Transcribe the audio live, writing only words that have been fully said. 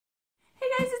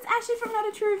Ashley from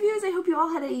How to Reviews. I hope you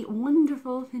all had a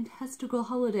wonderful, fantastical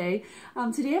holiday.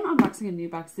 Today I'm unboxing a new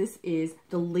box. This is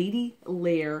the Lady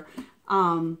Lair.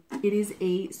 It is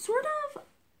a sort of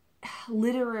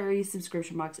literary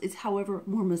subscription box. It's, however,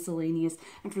 more miscellaneous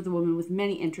and for the woman with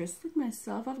many interests. Like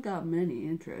myself, I've got many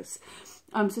interests.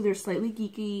 So they're slightly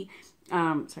geeky.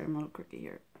 Sorry, I'm a little crooked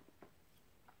here.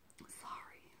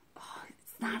 Sorry. Oh,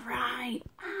 it's not right.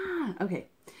 Okay.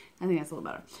 I think that's a little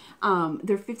better.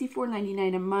 They're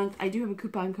 $54.99 a month. I do have a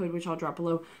coupon code, which I'll drop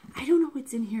below. I don't know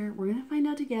what's in here. We're going to find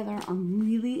out together. I'm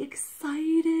really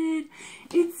excited.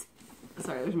 It's,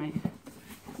 sorry, there's my,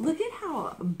 look at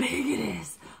how big it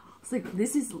is. It's like,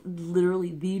 this is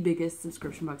literally the biggest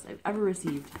subscription box I've ever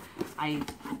received. I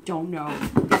don't know.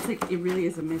 It's like, it really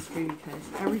is a mystery because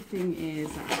everything is,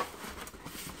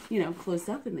 you know, closed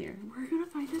up in there. We're going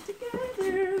to find it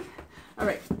together. All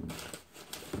right.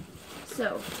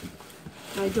 So,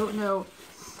 I don't know,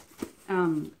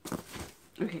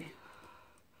 okay,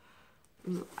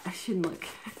 I shouldn't look.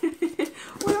 Well,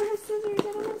 I don't have scissors, I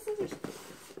don't have scissors.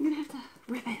 I'm gonna have to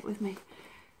rip it with my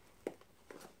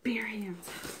bare hands.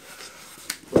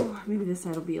 Oh, maybe this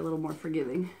side will be a little more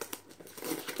forgiving.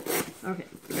 Okay,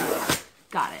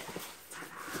 got it.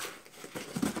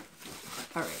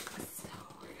 All right, so,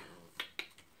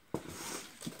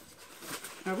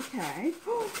 okay.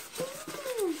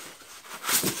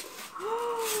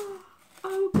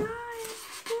 Oh, guys,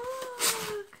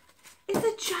 look. It's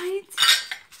a giant,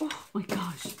 oh my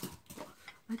gosh,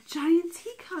 a giant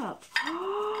teacup.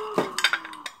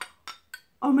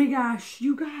 Oh my gosh,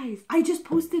 you guys, I just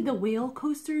posted the whale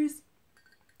coasters.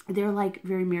 They're like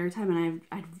very maritime, and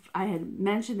I had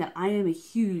mentioned that I am a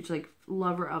huge like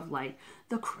lover of like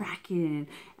the Kraken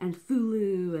and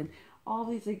Thulu and all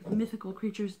these like mythical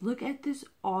creatures. Look at this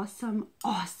awesome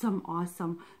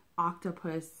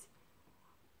octopus.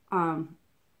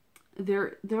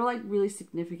 They're like really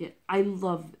significant. I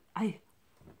love this.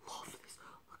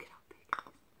 Look at how big.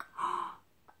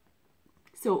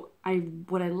 So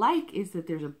what I like is that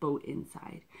there's a boat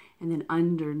inside, and then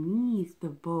underneath the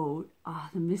boat,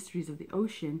 the mysteries of the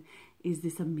ocean, is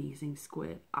this amazing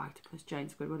squid, octopus,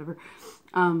 giant squid, whatever.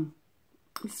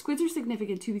 Squids are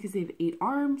significant too because they have 8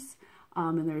 arms,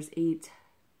 and there's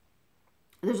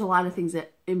a lot of things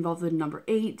that involve the number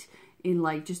 8 in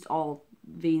like just all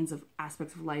veins of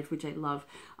aspects of life, which I love.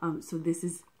 So this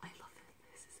is, I love it.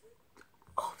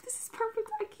 This is perfect.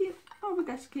 Oh my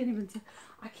gosh, I can't even say.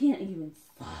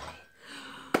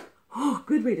 Oh,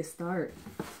 good way to start.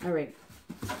 All right.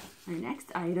 Our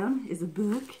next item is a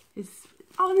book. And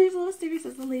there's a little sticker that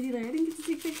says the Lady Lair. I didn't get to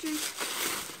take pictures.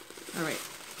 All right.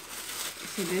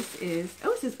 So this is,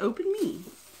 it says Open Me.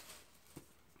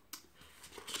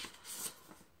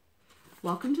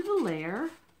 Welcome to the Lair.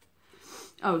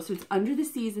 Oh, so it's Under the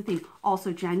Sea is the theme.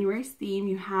 Also, January's theme,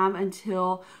 you have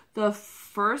until the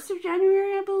 1st of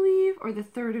January, I believe, or the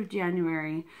 3rd of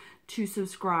January to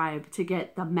subscribe to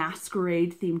get the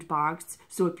Masquerade themed box.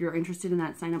 So if you're interested in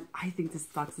that, sign up. I think this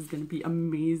box is going to be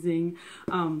amazing.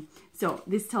 So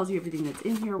this tells you everything that's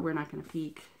in here. We're not going to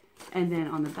peek. And then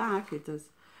on the back,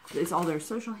 it's all their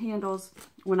social handles.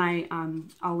 When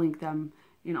I'll link them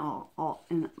in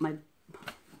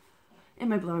in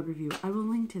my blog review. I will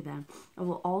link to them. I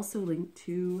will also link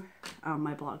to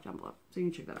my blog down below, so you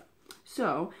can check that out.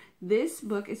 So this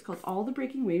book is called All the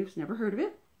Breaking Waves, never heard of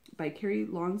it, by Carrie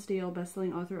Lonsdale,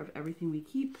 bestselling author of Everything We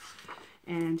Keep.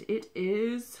 And it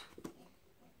is,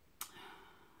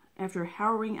 after a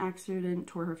harrowing accident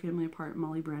tore her family apart,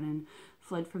 Molly Brennan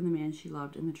fled from the man she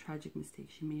loved and the tragic mistake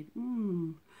she made.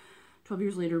 12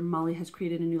 years later, Molly has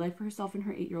created a new life for herself and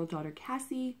her 8-year-old daughter,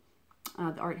 Cassie.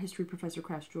 The art history professor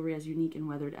crafts jewelry as unique and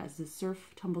weathered as the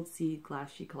surf-tumbled sea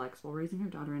glass she collects while raising her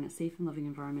daughter in a safe and loving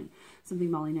environment,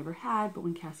 something Molly never had. But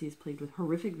when Cassie is plagued with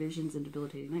horrific visions and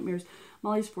debilitating nightmares,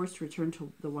 Molly is forced to return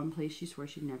to the one place she swore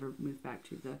she'd never move back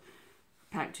to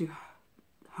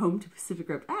home to Pacific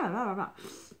Grove.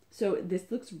 So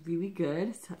this looks really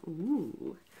good. So,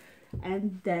 ooh.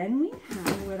 And then we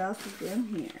have, what else is in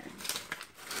here?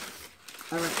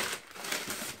 All right.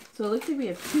 So it looks like we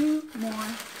have 2 more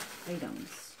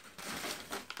items.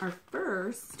 Our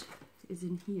first is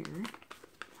in here.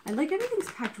 I like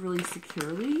everything's packed really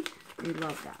securely. I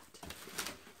love that.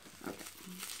 Okay.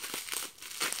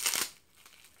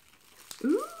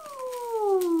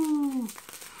 Ooh,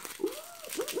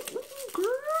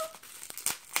 girl.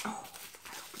 Oh,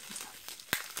 I opened this up.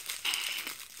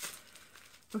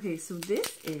 Okay, so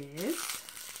this is,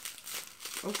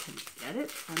 can you get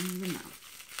it? I don't even know.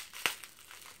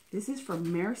 This is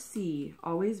from Merci,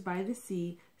 Always by the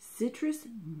Sea, Citrus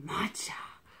Matcha.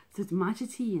 So it's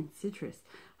matcha tea and citrus.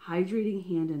 Hydrating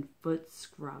hand and foot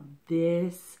scrub.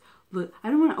 This Look, I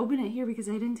don't want to open it here because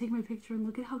I didn't take my picture, and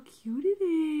look at how cute it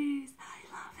is. I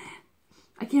love it.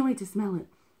 I can't wait to smell it.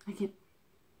 I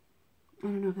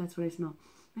don't know if that's what I smell.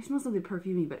 I smell something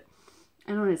perfumey, but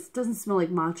I don't know. It doesn't smell like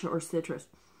matcha or citrus,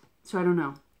 so I don't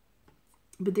know.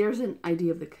 But there's an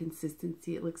idea of the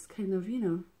consistency. It looks kind of, you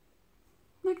know,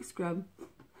 like a scrub.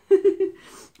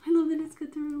 I love that it's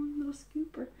got their own little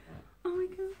scooper. Oh my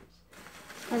gosh.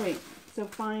 All right, so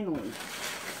finally,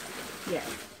 yes,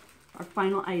 our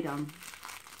final item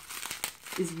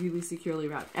is really securely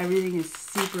wrapped. Everything is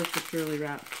super securely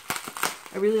wrapped.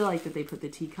 I really like that they put the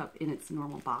teacup in its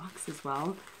normal box as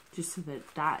well, just so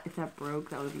that if that broke,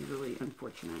 that would be really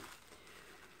unfortunate.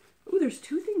 Oh, there's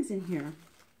two things in here.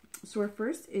 So our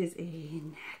first is a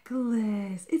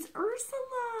necklace. It's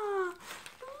Ursula.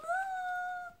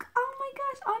 Look! Oh my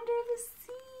gosh, under the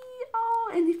sea.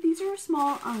 Oh, and if these are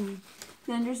small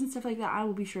vendors and stuff like that, I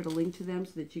will be sure to link to them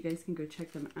so that you guys can go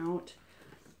check them out.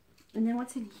 And then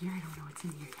what's in here? I don't know what's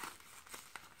in here yet.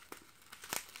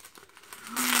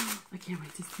 I can't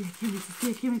wait to see. I can't wait to see.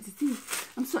 I can't wait to see.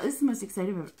 This is the most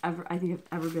excited I think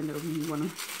I've ever been to opening one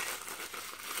of.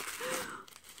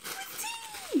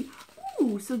 Tea!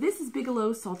 Ooh, so this is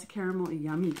Bigelow salted caramel,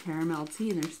 yummy caramel tea,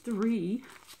 and there's 3.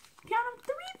 Count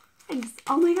them, 3 bags.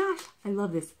 Oh my gosh, I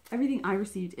love this. Everything I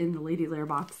received in the Lady Lair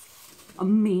box,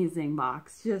 amazing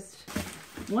box. Just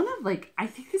one of I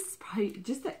think this is probably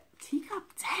just that teacup.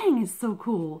 Dang, is so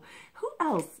cool. Who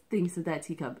else thinks that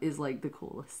teacup is like the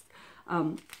coolest?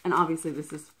 And obviously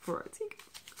this is for a teacup.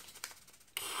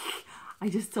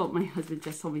 My husband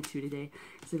just told me to today.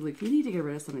 He's like, look, you need to get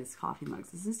rid of some of these coffee mugs.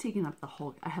 This is taking up the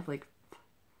whole, I have like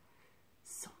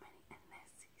so many in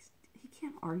this. He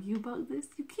can't argue about this.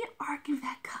 You can't argue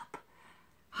that cup.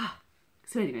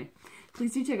 So anyway,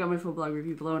 please do check out my full blog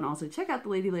review below, and also check out the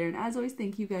Lady Lair. And as always,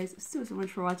 thank you guys so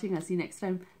much for watching. I'll see you next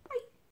time.